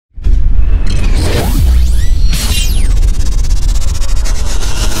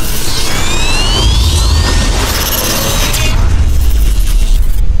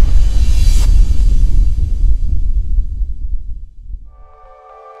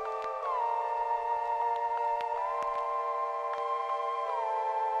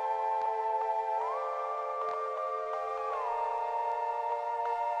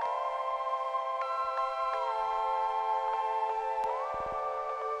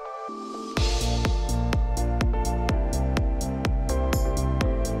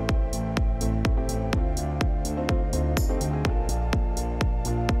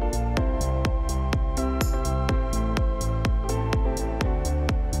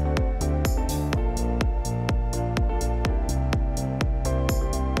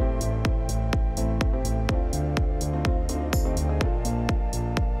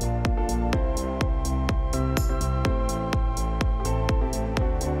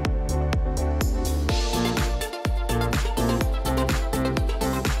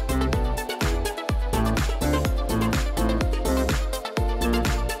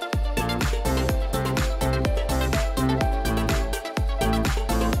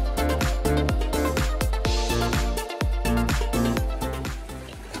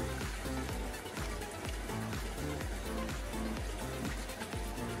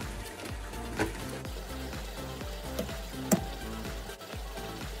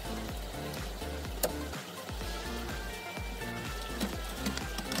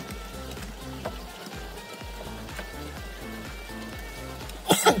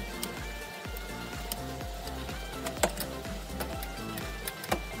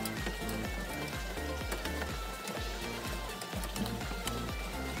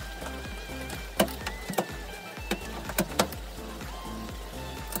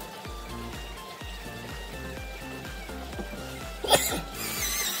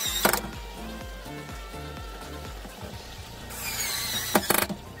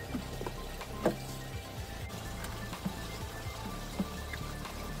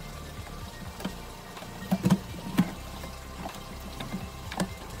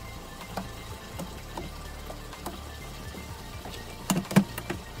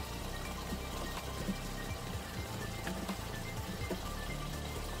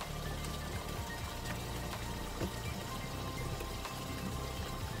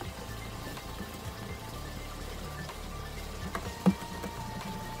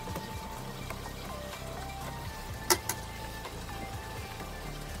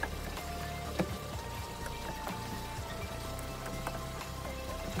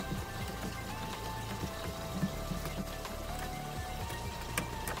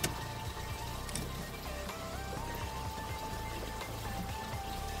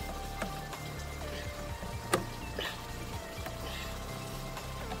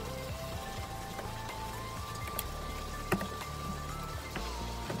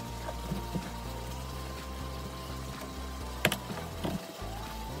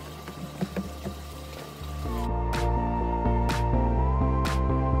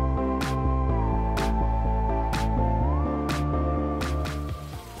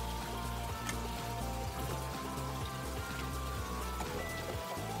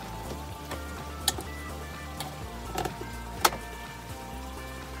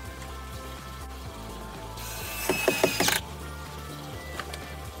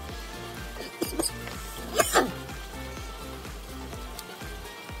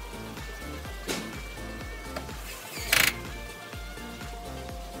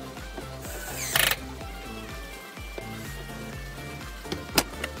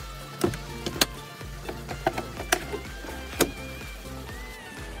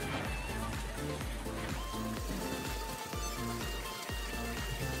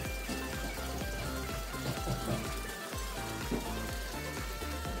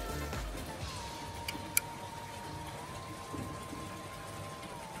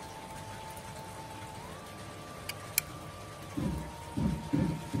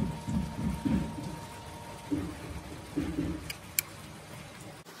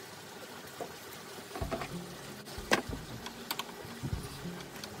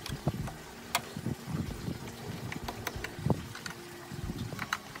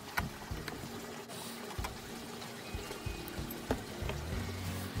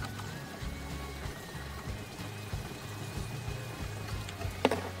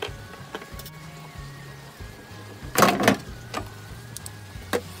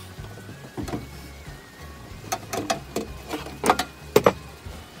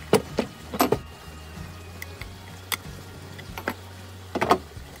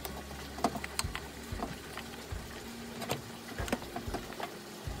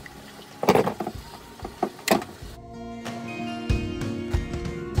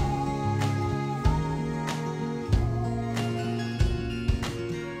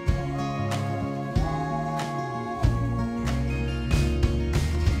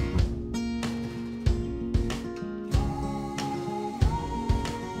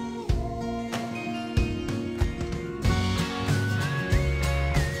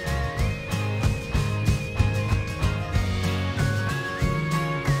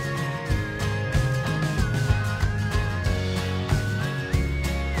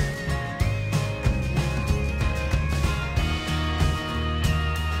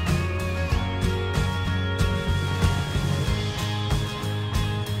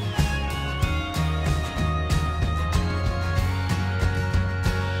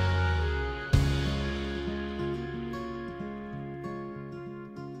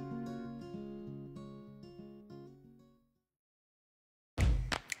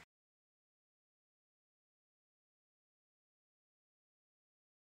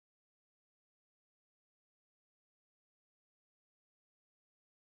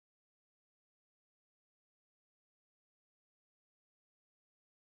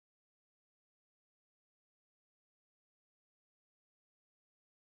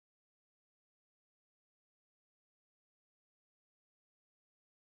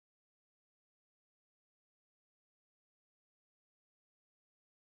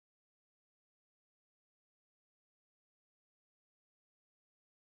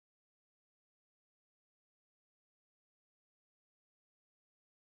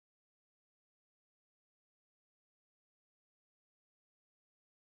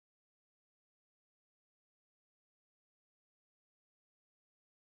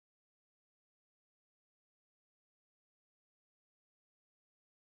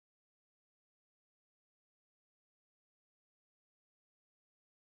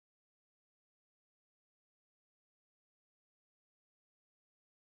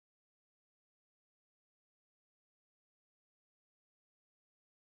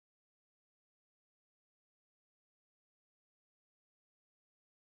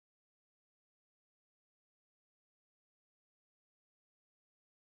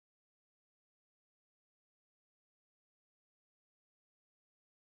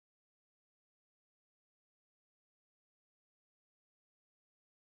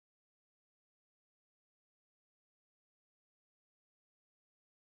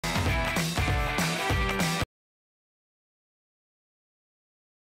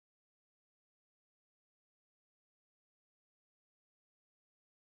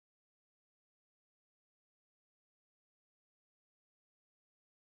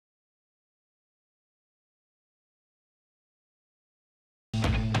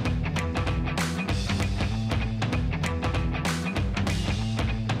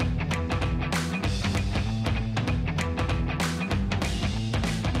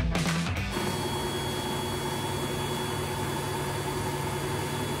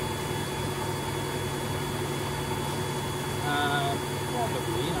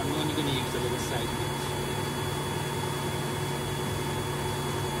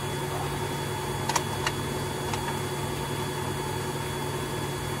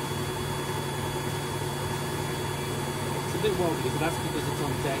bit wobbly, but that's because it's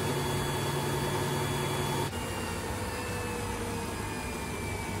on deck.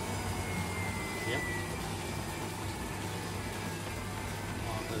 Yep.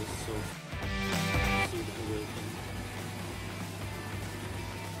 Oh, that is so suitable working.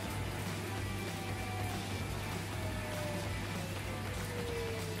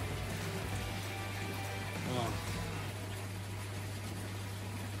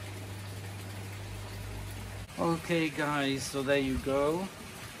 Okay guys, so there you go.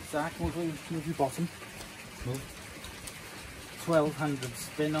 Zach, move your bottom. Move. 1200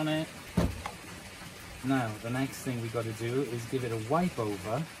 spin on it. Now the next thing we got to do is give it a wipe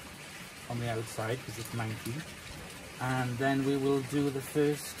over on the outside because it's manky, and then we will do the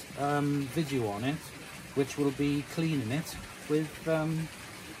first video on it, which will be cleaning it with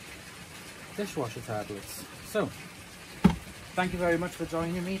dishwasher tablets. So thank you very much for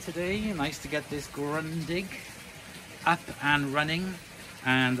joining me today. Nice to get this Grundig up and running,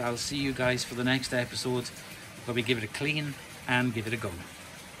 and I'll see you guys for the next episode where we give it a clean and give it a go.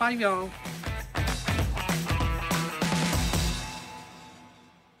 Bye y'all.